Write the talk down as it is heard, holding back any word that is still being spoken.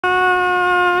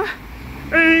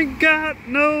got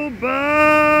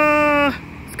nobody.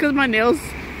 It's because my nails,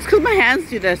 it's because my hands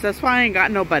do this. That's why I ain't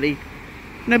got nobody.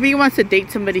 Nobody wants to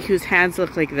date somebody whose hands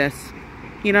look like this.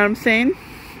 You know what I'm saying?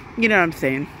 You know what I'm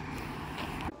saying.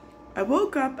 I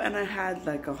woke up and I had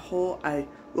like a whole, I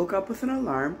woke up with an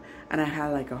alarm and I had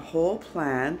like a whole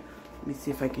plan. Let me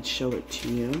see if I could show it to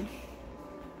you.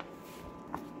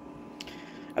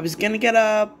 I was gonna get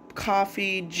up,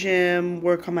 coffee, gym,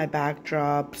 work on my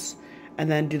backdrops, and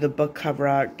then do the book cover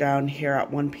out down here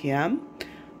at 1 p.m.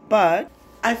 But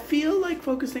I feel like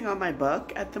focusing on my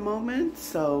book at the moment,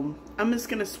 so I'm just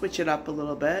gonna switch it up a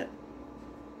little bit.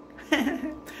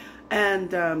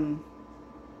 And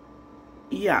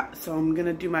yeah, so I'm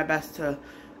gonna do my best to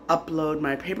upload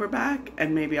my paperback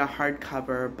and maybe a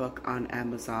hardcover book on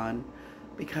Amazon,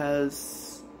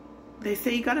 because they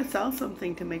say you gotta sell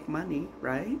something to make money,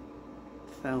 right?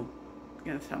 So I'm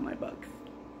gonna sell my books.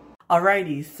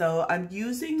 Alrighty, so I'm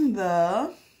using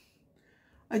the,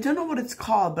 I don't know what it's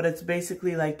called, but it's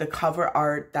basically like the cover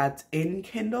art that's in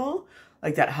Kindle,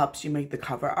 like that helps you make the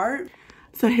cover art.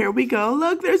 So here we go.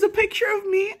 Look, there's a picture of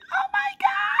me. Oh my God!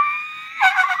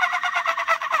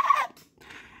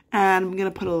 And I'm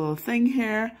gonna put a little thing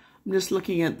here. I'm just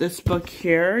looking at this book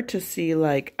here to see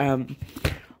like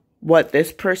what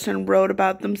this person wrote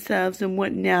about themselves and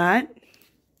whatnot.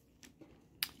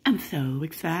 I'm so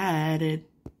excited.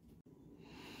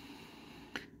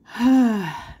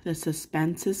 The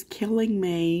suspense is killing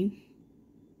me.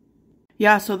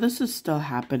 Yeah, so this is still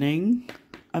happening.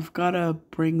 I've got to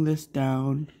bring this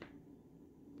down.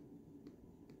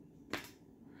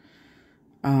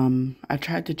 I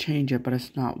tried to change it, but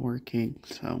it's not working,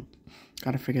 so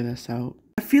got to figure this out.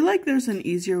 I feel like there's an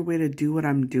easier way to do what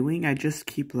I'm doing. I just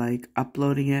keep like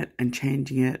uploading it and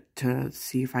changing it to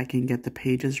see if I can get the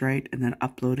pages right and then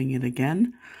uploading it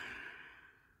again.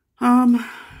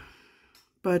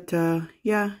 But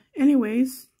yeah,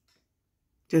 anyways,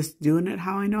 just doing it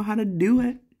how I know how to do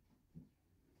it.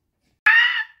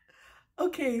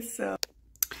 Okay, so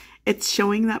it's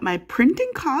showing that my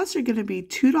printing costs are going to be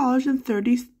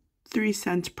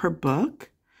 $2.33 per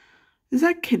book. Is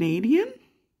that Canadian?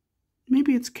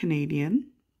 Maybe it's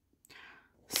Canadian.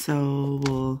 So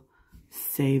we'll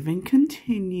save and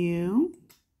continue.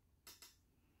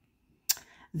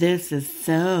 This is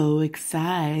so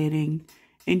exciting.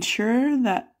 Ensure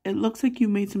that it looks like you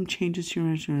made some changes to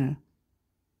your...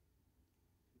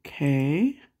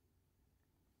 Okay.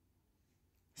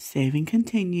 Save and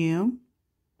continue.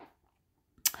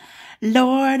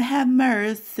 Lord have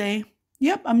mercy.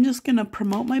 Yep, I'm just going to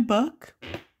promote my book.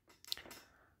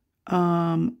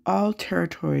 All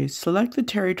territories. Select the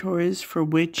territories for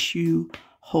which you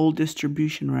hold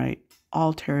distribution right.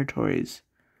 All territories.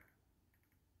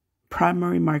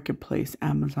 Primary marketplace,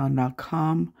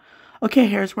 Amazon.com. Okay,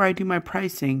 here's where I do my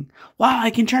pricing. Wow, I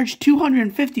can charge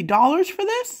 $250 for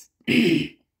this?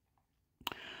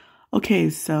 Okay,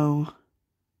 so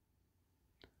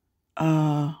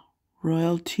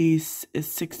royalties is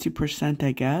 60%,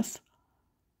 I guess.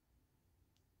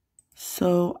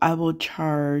 So I will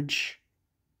charge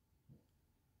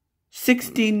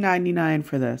 $16.99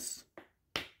 for this.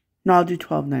 No, I'll do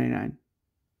 $12.99.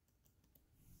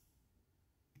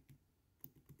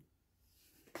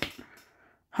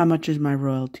 How much is my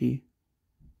royalty?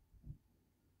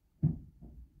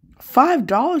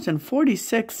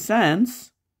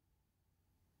 $5.46.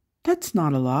 That's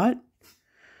not a lot.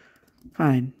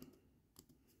 Fine.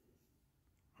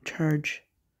 Charge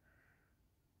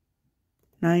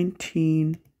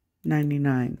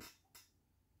 $19.99.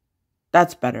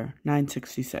 That's better.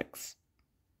 $9.66.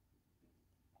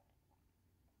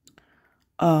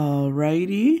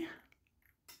 Alrighty.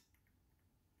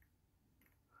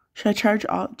 Should I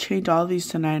change all these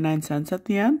to 99 cents at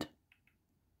the end?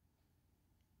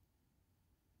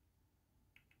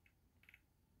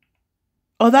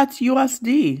 Oh, that's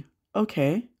USD.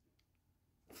 Okay.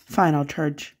 Fine, I'll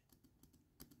charge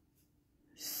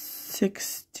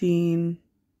 $16.99.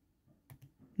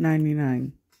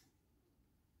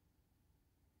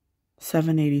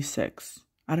 $7.86.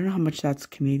 I don't know how much that's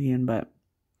Canadian, but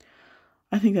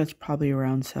I think that's probably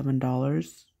around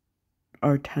 $7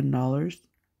 or $10.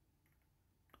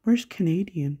 Where's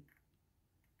Canadian?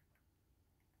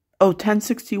 Oh,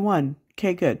 $10.61.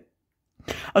 Okay, good.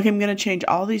 Okay, I'm going to change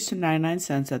all these to 99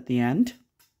 cents at the end.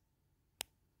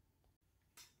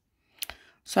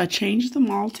 So I changed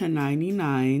them all to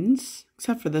 99s,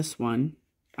 except for this one.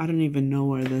 I don't even know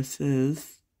where this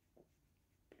is.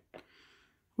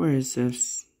 Where is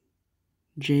this?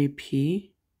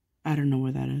 JP? I don't know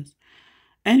where that is.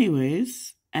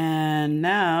 Anyways, and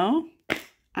now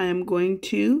I am going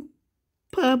to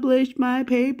publish my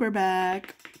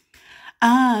paperback.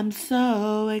 I'm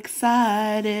so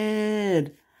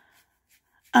excited.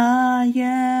 I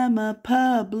am a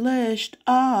published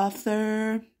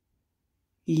author.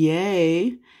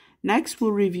 Yay. Next,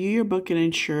 we'll review your book and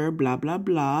ensure blah, blah,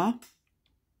 blah.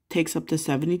 Takes up to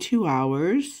 72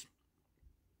 hours.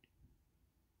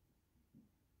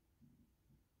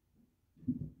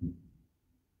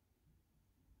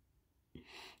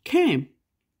 Okay.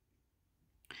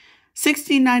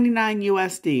 $16.99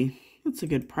 USD. That's a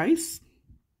good price.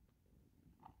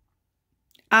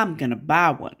 I'm gonna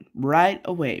buy one right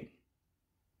away.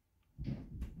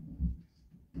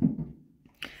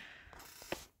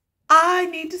 I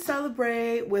need to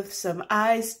celebrate with some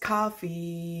iced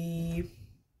coffee.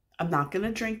 I'm not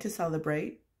gonna drink to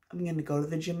celebrate. I'm gonna go to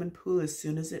the gym and pool as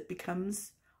soon as it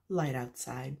becomes light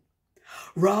outside.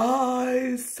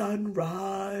 Rise,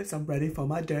 sunrise, I'm ready for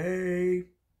my day.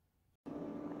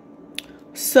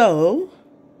 So,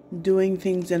 doing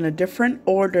things in a different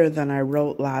order than I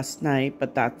wrote last night,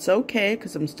 but that's okay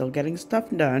because I'm still getting stuff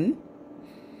done.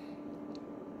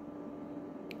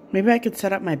 Maybe I could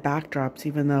set up my backdrops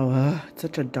even though it's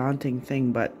such a daunting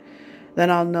thing, but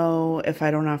then I'll know if I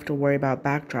don't have to worry about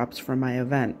backdrops for my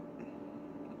event.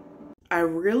 I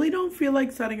really don't feel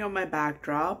like setting up my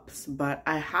backdrops, but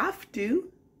I have to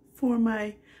for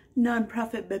my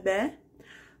nonprofit bebe.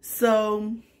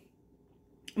 So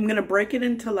I'm gonna break it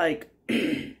into like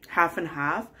half and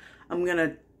half. I'm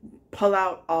gonna pull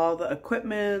out all the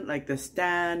equipment, like the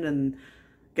stand, and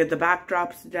get the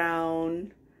backdrops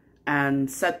down and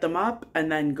set them up,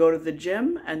 and then go to the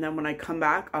gym, and then when I come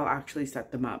back I'll actually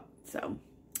set them up. So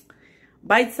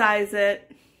bite size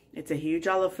it. It's a huge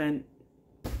elephant.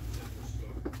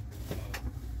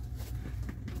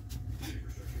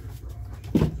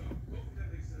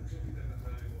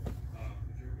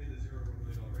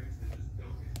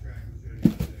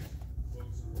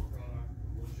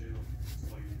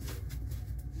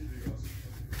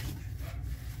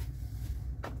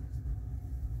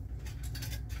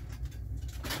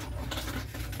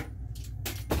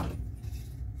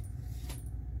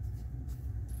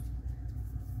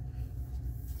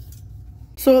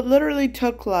 So it literally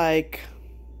took like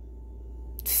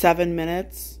 7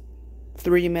 minutes,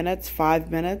 3 minutes,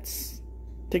 5 minutes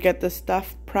to get this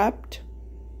stuff prepped.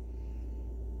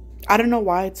 I don't know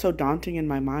why it's so daunting in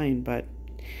my mind, but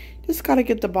just gotta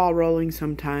get the ball rolling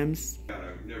sometimes.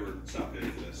 I would never stop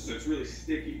paying for this. So it's really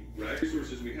sticky, right?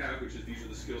 Resources we have, which is these are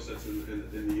the skill sets and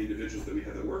the individuals that we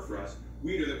have that work for us.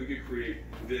 We know that we could create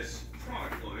this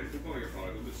product line, we're calling it a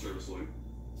product line, but service line,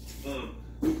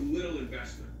 with little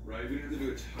investment, right? We didn't have to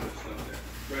do a ton of stuff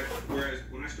there, right? Whereas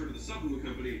when I started the supplement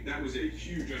company, that was a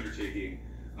huge undertaking.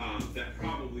 That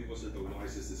probably wasn't the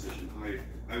wisest decision.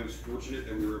 I was fortunate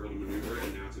that we were able to maneuver it,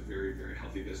 and now it's a very, very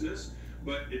healthy business.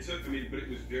 But it took, but it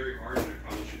was very hard, and I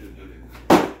probably shouldn't have done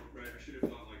it, right? I should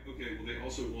have thought like, okay, well, they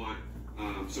also want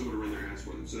someone to run their ads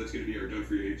for them. So that's going to be our done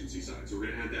for you agency side. So we're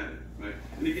going to add that in, right?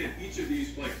 And again, each of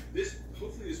these, like this,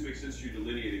 hopefully this makes sense to you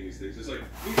delineating these things. It's like,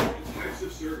 these are all types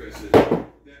of services that a customer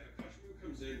who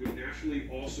comes in would naturally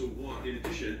also want in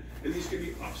addition, and these can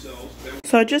be upsells.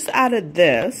 So I just added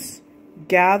this,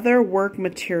 gather work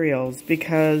materials,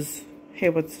 because, hey,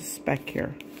 what's the spec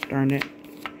here? Darn it.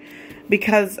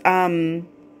 Because,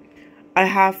 I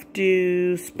have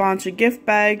to sponsor gift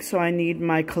bags, so I need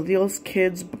my Khalil's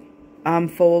Kids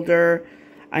folder.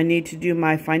 I need to do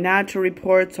my financial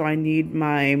report, so I need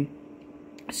my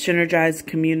Synergized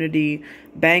Community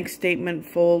bank statement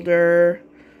folder.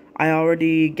 I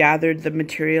already gathered the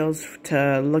materials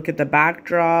to look at the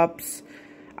backdrops.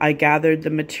 I gathered the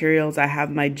materials. I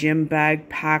have my gym bag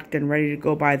packed and ready to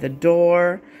go by the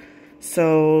door.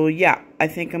 So yeah, I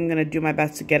think I'm going to do my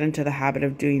best to get into the habit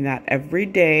of doing that every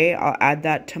day. I'll add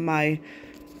that to my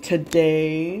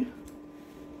today,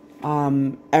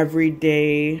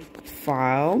 everyday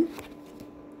file.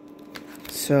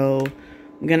 So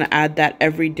I'm going to add that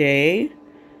every day.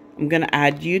 I'm going to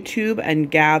add YouTube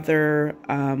and gather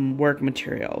work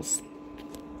materials.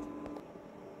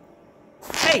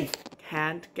 Hey,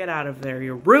 can't get out of there.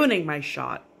 You're ruining my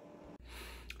shot.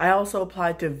 I also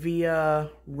applied to Via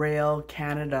Rail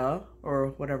Canada, or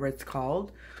whatever it's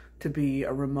called, to be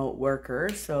a remote worker.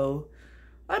 So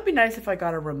that'd be nice if I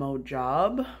got a remote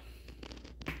job.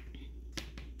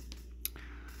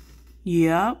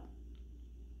 Yep.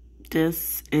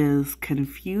 This is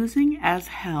confusing as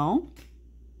hell,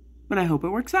 but I hope it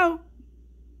works out.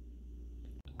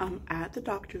 I'm at the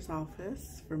doctor's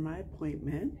office for my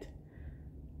appointment.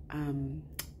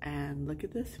 And look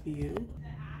at this view.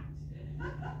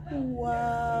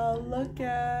 Wow, look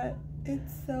at,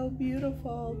 it's so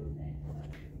beautiful.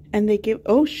 And they give,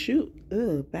 oh shoot,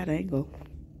 ugh, bad angle.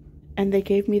 And they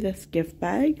gave me this gift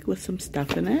bag with some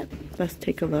stuff in it. Let's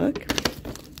take a look.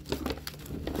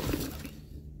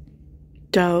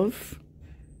 Dove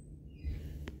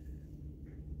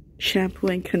shampoo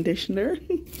and conditioner.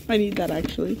 I need that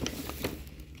actually.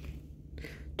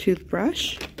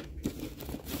 Toothbrush.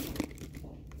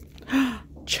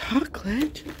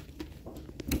 Chocolate.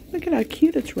 Look at how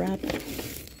cute it's wrapped.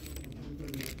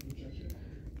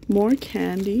 More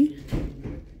candy.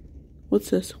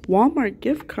 What's this? Walmart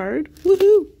gift card.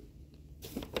 Woohoo!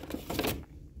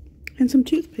 And some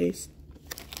toothpaste.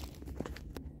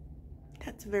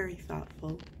 That's very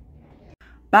thoughtful.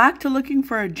 Back to looking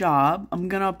for a job. I'm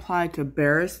gonna apply to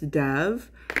Barris Dev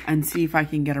and see if I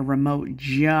can get a remote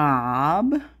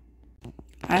job.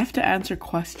 I have to answer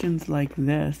questions like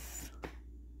this.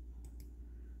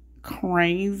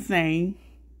 Crazy.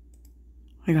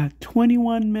 I got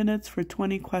 21 minutes for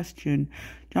 20 questions.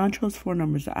 John chose 4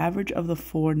 numbers. The average of the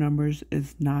 4 numbers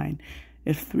is 9.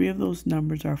 If 3 of those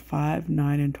numbers are 5,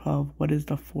 9, and 12, what is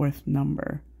the 4th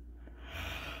number?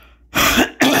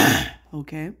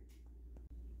 Okay.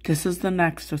 This is the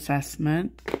next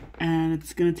assessment. And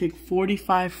it's going to take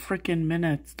 45 freaking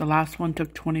minutes. The last one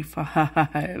took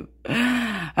 25.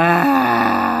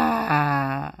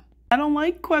 I don't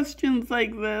like questions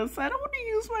like this. I don't want to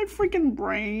use my freaking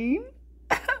brain.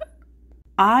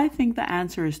 I think the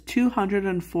answer is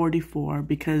 244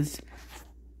 because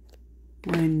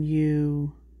when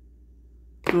you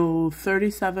go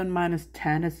 37 minus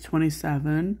 10, it's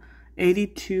 27.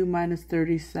 82 minus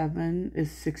 37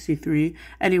 is 63.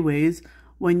 Anyways,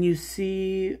 when you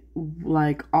see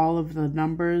like all of the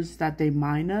numbers that they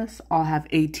minus, all have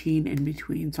 18 in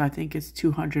between. So I think it's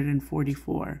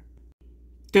 244.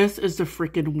 This is the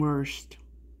freaking worst.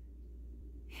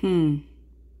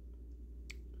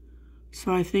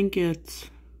 So I think it's,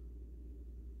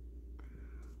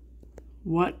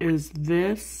 what is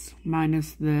this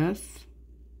minus this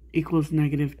equals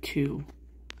 -2.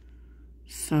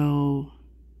 So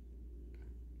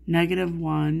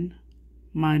 -1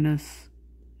 minus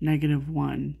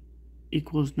 -1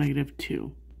 equals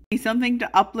 -2. Something to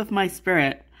uplift my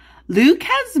spirit. Luke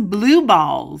has blue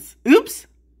balls. Oops.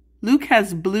 Luke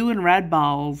has blue and red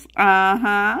balls.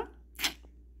 Uh-huh.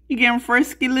 You getting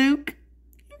frisky, Luke?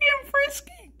 You getting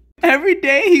frisky? Every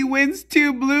day he wins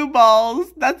 2 blue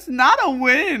balls. That's not a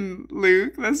win,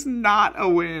 Luke. That's not a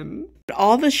win.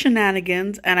 All the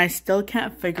shenanigans and I still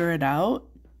can't figure it out.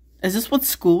 Is this what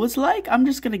school was like? I'm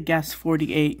just going to guess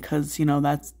 48 because, you know,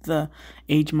 that's the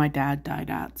age my dad died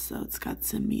at. So it's got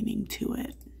some meaning to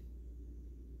it.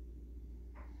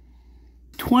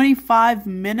 25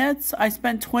 minutes? I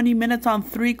spent 20 minutes on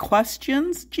 3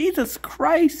 questions? Jesus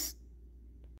Christ.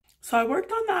 So I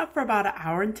worked on that for about 1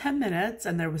 hour and 10 minutes.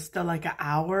 And there was still like 1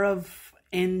 hour of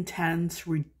intense,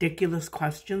 ridiculous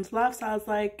questions left. So I was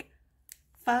like,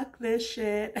 fuck this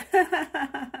shit.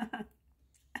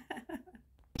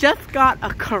 Just got a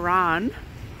Quran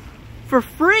for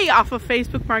free off of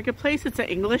Facebook Marketplace. It's an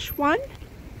English one.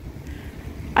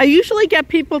 I usually get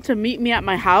people to meet me at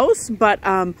my house, but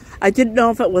I didn't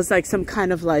know if it was like some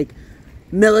kind of like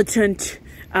militant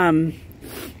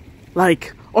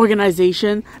like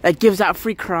organization that gives out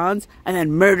free Qurans and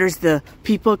then murders the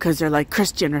people because they're like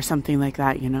Christian or something like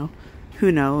that, you know?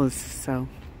 Who knows? So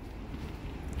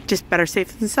just better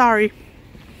safe than sorry.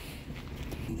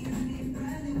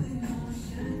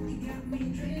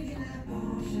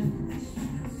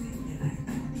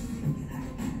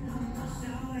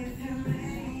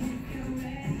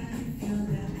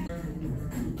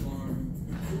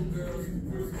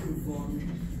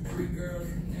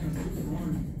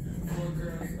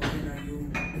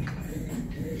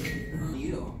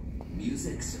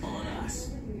 Music's on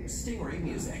us. Stingray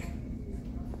music.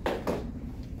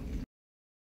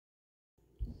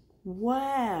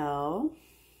 Well,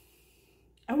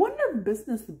 I wonder if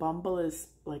Business Bumble is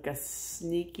like a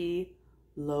sneaky,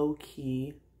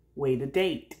 low-key way to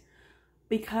date.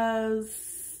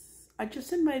 Because I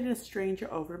just invited a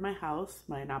stranger over to my house.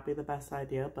 Might not be the best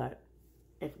idea, but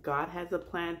if God has a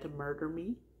plan to murder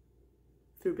me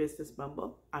through Business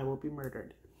Bumble, I will be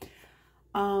murdered.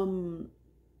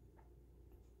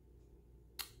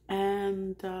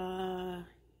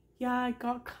 Yeah, I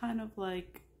got kind of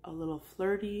like a little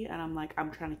flirty and I'm like,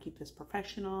 I'm trying to keep this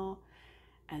professional.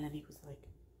 And then he was like,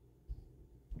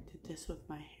 did this with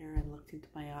my hair and looked into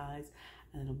my eyes.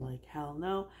 And then I'm like, hell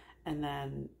no. And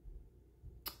then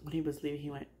when he was leaving, he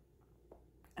went,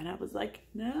 and I was like,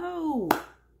 no,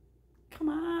 come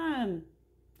on.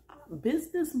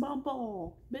 Business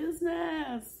Bumble,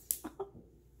 business.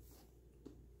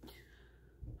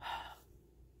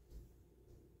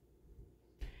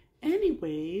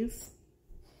 Anyways,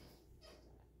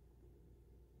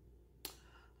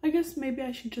 guess maybe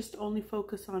I should just only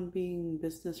focus on being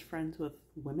business friends with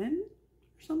women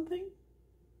or something.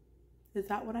 Is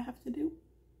that what I have to do?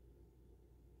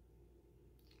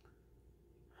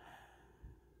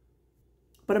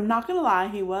 But I'm not gonna lie,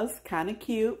 he was kind of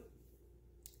cute,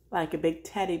 like a big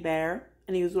teddy bear,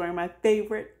 and he was wearing my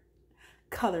favorite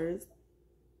colors.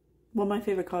 One of my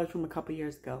favorite colors from a couple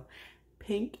years ago,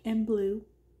 pink and blue.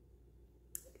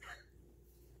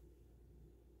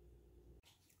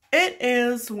 It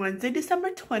is Wednesday,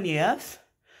 December 20th.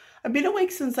 I've been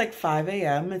awake since like 5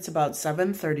 a.m. It's about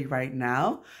 7:30 right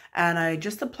now. And I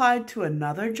just applied to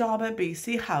another job at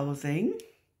BC Housing.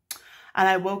 And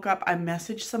I woke up, I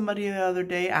messaged somebody the other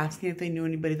day asking if they knew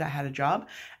anybody that had a job.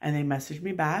 And they messaged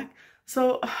me back.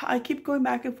 So I keep going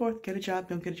back and forth. Get a job,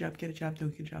 don't get a job, get a job,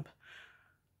 don't get a job.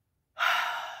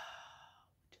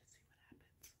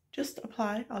 Just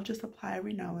apply. I'll just apply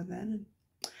every now and then. And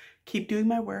keep doing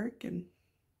my work and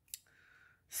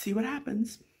see what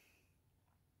happens.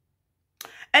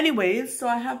 Anyways, so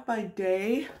I have my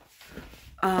day.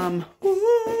 I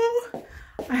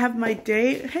have my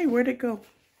day. Hey, where'd it go?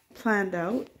 Planned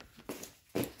out.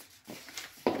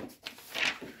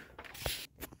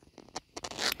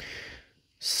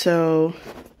 So,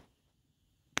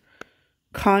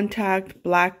 contact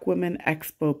Black Women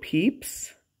Expo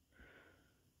peeps.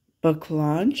 Book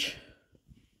launch.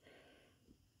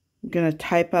 I'm going to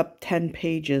type up 10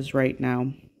 pages right now.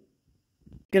 I'm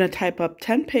going to type up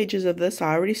 10 pages of this.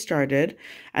 I already started.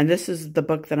 And this is the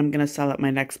book that I'm going to sell at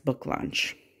my next book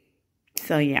launch.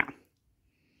 So, yeah.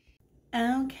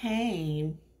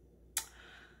 Okay.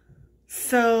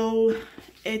 So,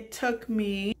 it took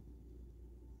me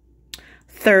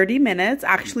 30 minutes.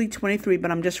 Actually, 23,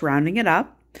 but I'm just rounding it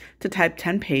up to type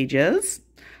 10 pages.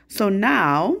 So,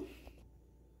 now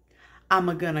I'm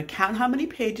going to count how many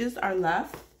pages are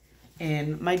left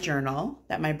in my journal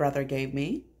that my brother gave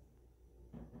me.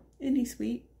 Isn't he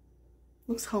sweet?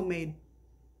 Looks homemade.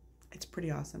 It's pretty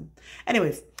awesome.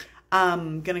 Anyways,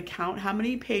 I'm going to count how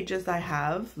many pages I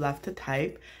have left to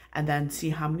type and then see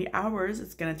how many hours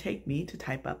it's going to take me to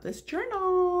type up this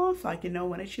journal so I can know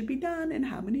when it should be done and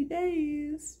how many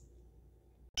days.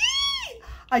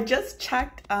 I just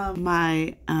checked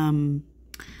my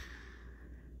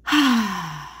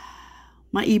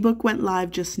ebook went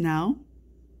live just now.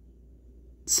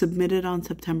 Submitted on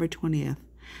September 20th.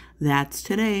 That's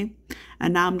today.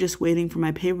 And now I'm just waiting for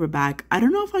my paperback. I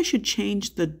don't know if I should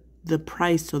change the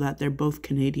price so that they're both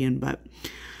Canadian, but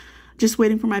just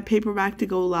waiting for my paperback to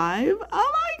go live.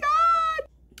 Oh my God!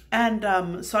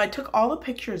 And so I took all the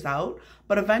pictures out,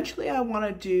 but eventually I want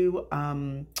to do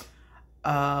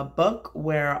a book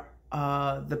where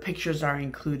the pictures are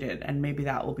included, and maybe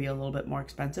that will be a little bit more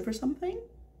expensive or something.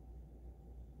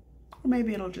 Or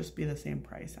maybe it'll just be the same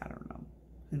price. I don't know.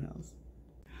 Who knows?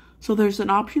 So there's an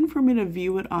option for me to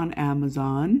view it on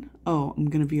Amazon. Oh, I'm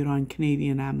going to view it on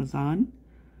Canadian Amazon.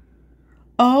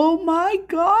 Oh my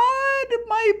God,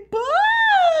 my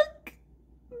book!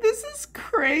 This is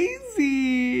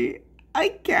crazy. I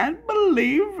can't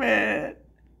believe it.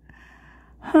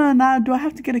 Huh, now do I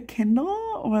have to get a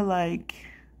Kindle or like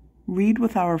read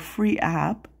with our free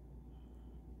app?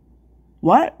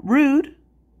 What? Rude?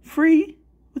 Free?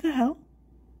 What the hell?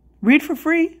 Read for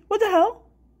free? What the hell?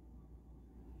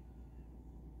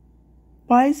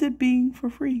 Why is it being for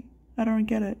free? I don't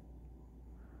get it.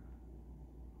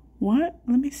 What?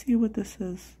 Let me see what this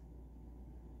is.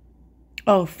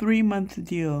 Oh, 3-month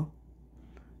deal.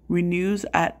 Renews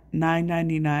at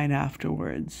 $9.99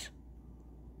 afterwards.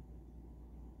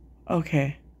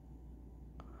 Okay.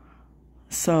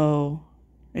 So,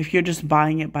 if you're just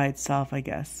buying it by itself, I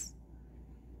guess.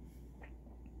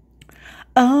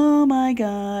 Oh my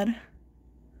God.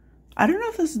 I don't know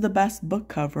if this is the best book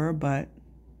cover, but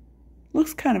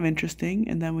looks kind of interesting.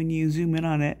 And then when you zoom in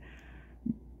on it.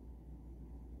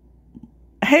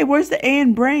 Hey, where's the A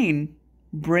in brain?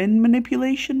 Brain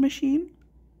manipulation machine?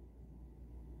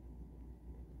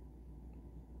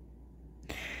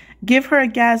 Give her a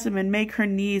gasm and make her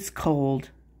knees cold.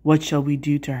 What shall we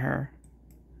do to her?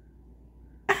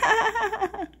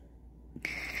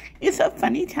 You're so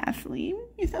funny, Kathleen.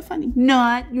 You're so funny.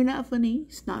 You're not funny.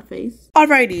 Snot face.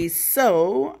 Alrighty,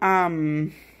 so I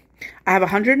have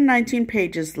 119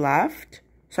 pages left.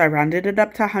 So I rounded it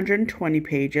up to 120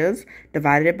 pages,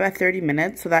 divided it by 30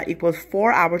 minutes, so that equals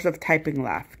 4 hours of typing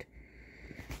left.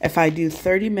 If I do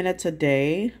 30 minutes a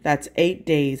day, that's 8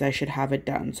 days I should have it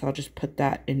done. So I'll just put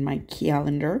that in my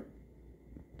calendar.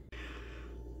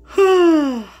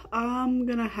 I'm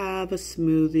gonna have a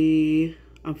smoothie.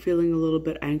 I'm feeling a little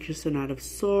bit anxious and out of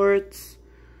sorts.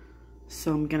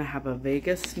 So I'm gonna have a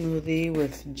Vegas smoothie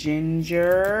with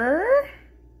ginger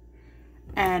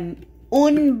and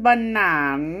un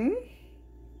banana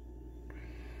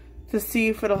to see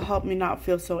if it'll help me not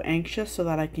feel so anxious so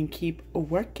that I can keep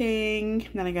working.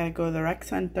 Then I gotta go to the rec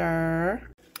center.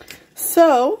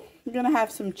 So, I'm gonna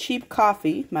have some cheap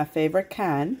coffee, my favorite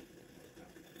can.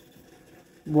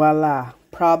 Voila,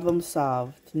 problem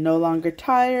solved. No longer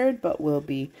tired, but will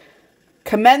be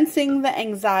commencing the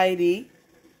anxiety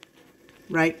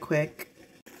right quick.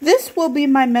 This will be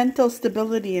my mental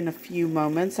stability in a few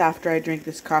moments after I drink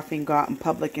this coffee and go out in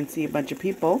public and see a bunch of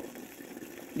people.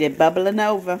 They're bubbling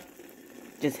over.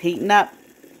 Just heating up.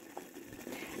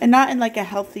 And not in like a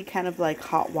healthy kind of like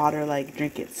hot water, like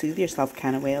drink it, soothe yourself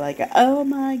kind of way. Like, oh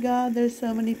my God, there's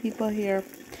so many people here.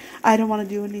 I don't want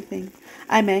to do anything.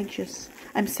 I'm anxious.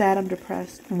 I'm sad. I'm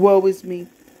depressed. Woe is me.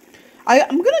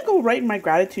 I'm going to go write in my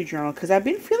gratitude journal because I've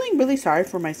been feeling really sorry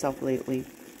for myself lately.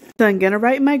 So I'm going to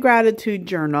write my gratitude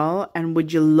journal, and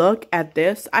would you look at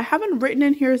this? I haven't written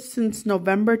in here since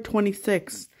November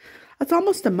 26th. That's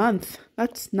almost a month.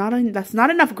 That's not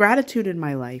enough gratitude in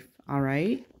my life, all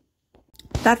right?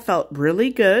 That felt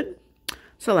really good.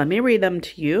 So let me read them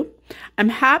to you. I'm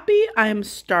happy I am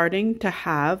starting to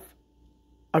have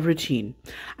a routine.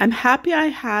 I'm happy I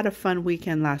had a fun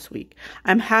weekend last week.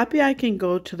 I'm happy I can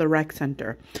go to the rec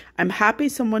center. I'm happy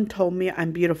someone told me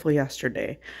I'm beautiful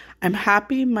yesterday. I'm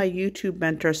happy my YouTube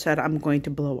mentor said I'm going to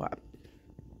blow up.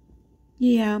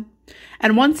 Yeah.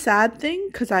 And one sad thing,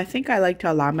 because I think I like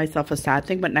to allow myself a sad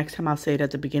thing, but next time I'll say it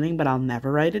at the beginning, but I'll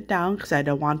never write it down because I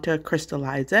don't want to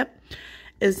crystallize it,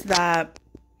 is that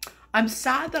I'm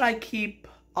sad that I keep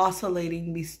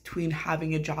oscillating between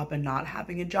having a job and not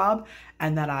having a job,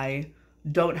 and that I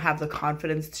don't have the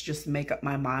confidence to just make up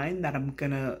my mind that I'm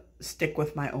gonna stick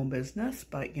with my own business.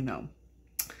 But you know,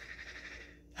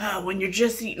 when you're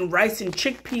just eating rice and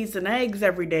chickpeas and eggs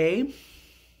every day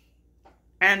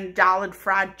and daled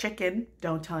fried chicken,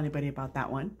 don't tell anybody about that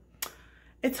one,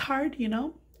 it's hard, you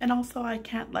know. And also I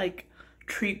can't like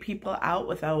treat people out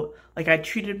without, like, I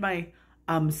treated my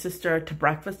sister to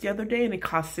breakfast the other day and it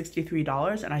cost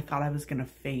 $63 and I thought I was gonna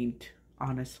faint,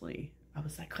 honestly. I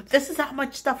was like, this is how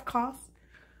much stuff costs?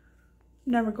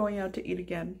 I'm never going out to eat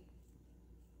again.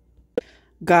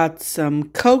 Got some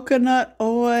coconut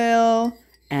oil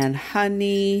and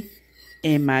honey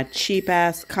in my cheap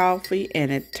ass coffee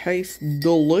and it tastes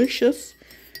delicious.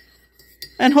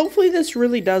 And hopefully this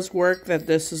really does work, that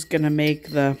this is gonna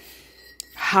make the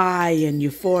high and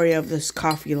euphoria of this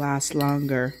coffee last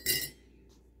longer.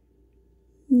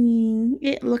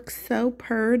 It looks so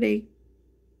pretty.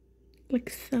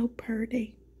 Looks so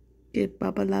pretty. Good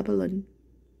bubble-lubbling.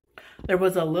 There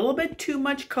was a little bit too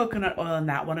much coconut oil in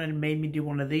that one and it made me do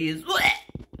one of these.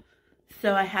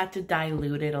 So I had to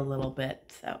dilute it a little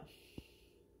bit, so.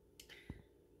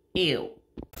 Ew.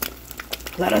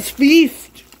 Let us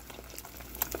feast.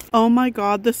 Oh my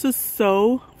God, this is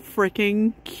so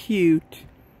freaking cute.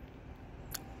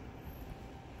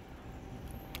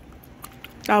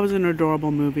 That was an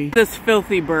adorable movie. This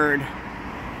filthy bird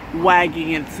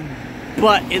wagging its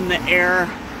butt in the air,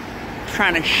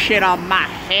 trying to shit on my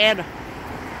head.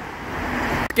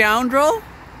 Scoundrel,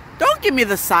 don't give me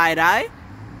the side eye.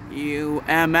 You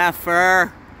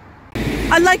MFer.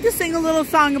 I'd like to sing a little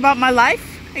song about my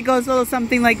life. It goes a little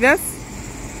something like this.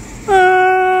 I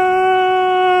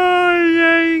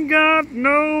ain't got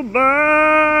nobody.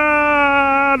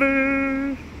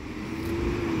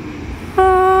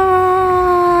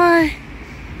 I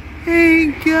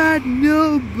ain't got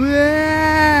nobody.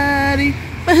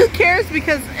 But who cares,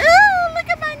 because, oh, look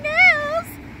at my nails.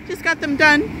 Just got them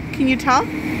done. Can you tell?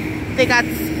 They got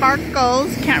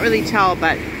sparkles. Can't really tell,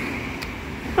 but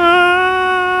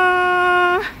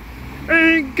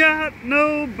ain't got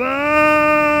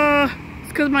nobody. It's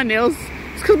because my nails,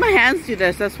 it's because my hands do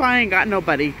this. That's why I ain't got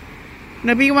nobody.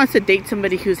 Nobody wants to date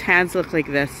somebody whose hands look like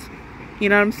this. You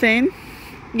know what I'm saying?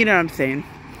 You know what I'm saying?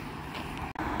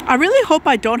 I really hope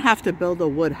I don't have to build a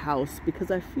wood house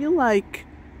because I feel like,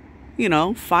 you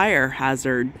know, fire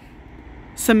hazard.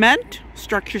 Cement,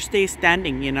 structure stays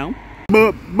standing, you know?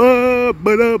 I'm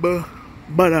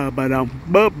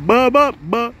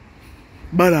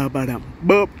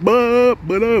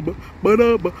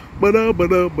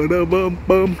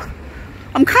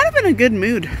kind of in a good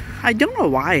mood. I don't know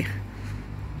why,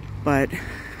 but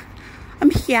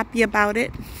I'm happy about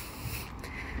it.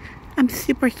 I'm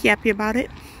super happy about it.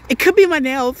 It could be my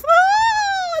nails.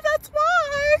 Oh, that's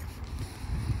why.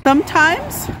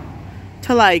 Sometimes,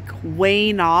 to like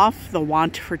wane off the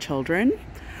want for children,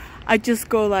 I just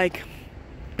go like,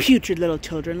 putrid little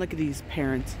children. Look at these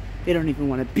parents. They don't even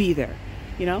want to be there,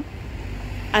 you know?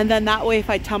 And then that way, if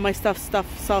I tell myself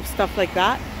stuff like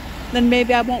that, then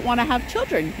maybe I won't want to have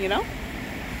children, you know?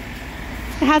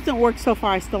 It hasn't worked so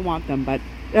far. I still want them, but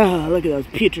oh, look at those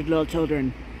putrid little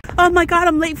children. Oh my God,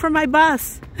 I'm late for my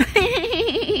bus.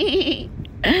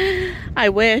 I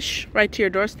wish. Right to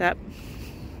your doorstep.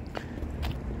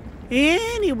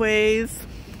 Anyways,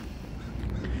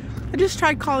 I just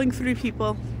tried calling 3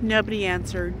 people. Nobody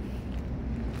answered.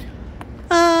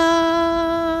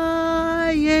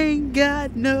 I ain't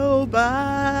got nobody.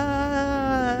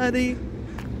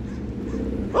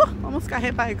 Oh, almost got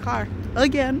hit by a car.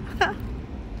 Again.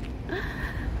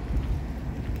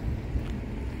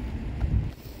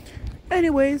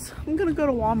 Anyways, I'm gonna go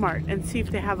to Walmart and see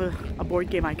if they have a board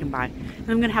game I can buy. And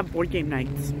I'm gonna have board game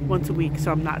nights once a week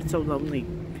so I'm not so lonely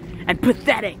and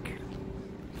pathetic.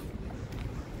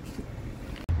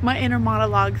 My inner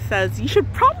monologue says you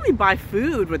should probably buy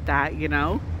food with that, you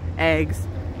know? Eggs,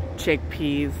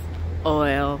 chickpeas,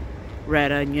 oil,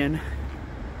 red onion.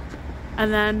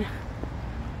 And then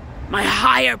my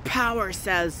higher power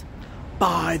says,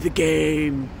 buy the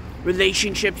game.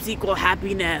 Relationships equal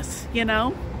happiness, you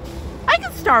know? I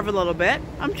can starve a little bit.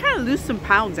 I'm trying to lose some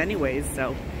pounds anyways,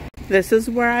 so. This is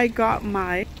where I got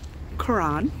my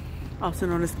Quran, also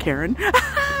known as Karen.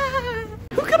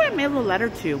 Who could I mail a letter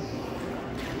to?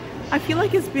 I feel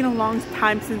like it's been a long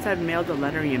time since I've mailed a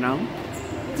letter, you know?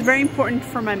 It's very important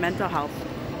for my mental health.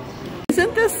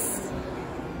 Isn't this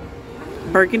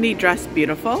burgundy dress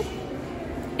beautiful?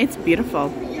 It's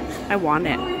beautiful. I want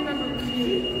it.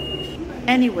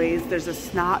 Anyways, there's a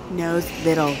snot-nosed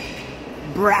little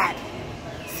brat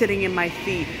sitting in my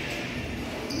feet.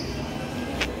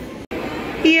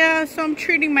 Yeah, so I'm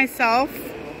treating myself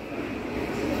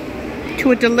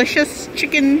to a delicious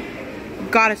chicken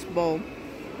goddess bowl.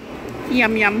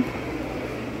 Yum yum.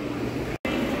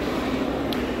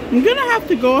 I'm gonna have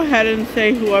to go ahead and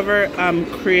say whoever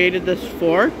created this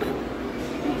fork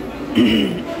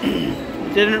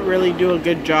didn't really do a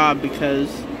good job because,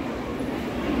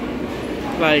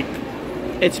 like,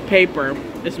 it's paper.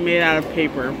 It's made out of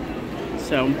paper.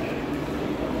 So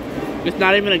it's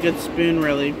not even a good spoon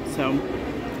really. So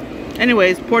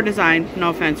anyways, poor design. No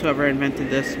offense whoever invented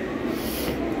this.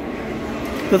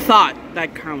 The thought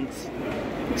that counts.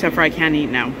 Except for I can't eat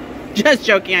now. Just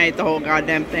joking, I ate the whole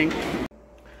goddamn thing.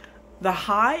 The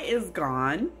high is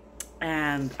gone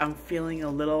and I'm feeling a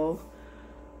little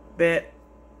bit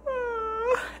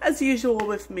as usual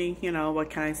with me, you know, what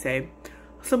can I say?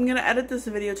 So I'm gonna edit this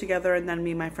video together and then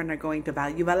me and my friend are going to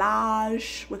Value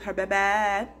Village with her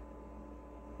baby.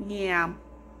 Yeah.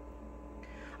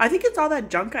 I think it's all that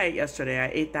junk I ate yesterday.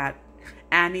 I ate that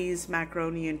Annie's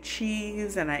macaroni and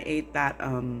cheese and I ate that,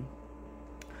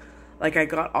 like I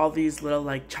got all these little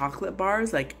like chocolate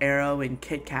bars, like Aero and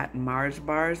Kit Kat and Mars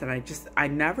bars. And I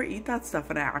never eat that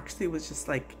stuff. And I actually was just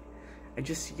like, I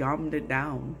just yummed it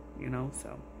down, you know,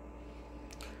 so.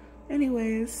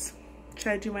 Anyways, should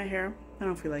I do my hair? I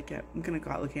don't feel like it. I'm gonna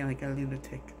go out looking like a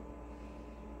lunatic.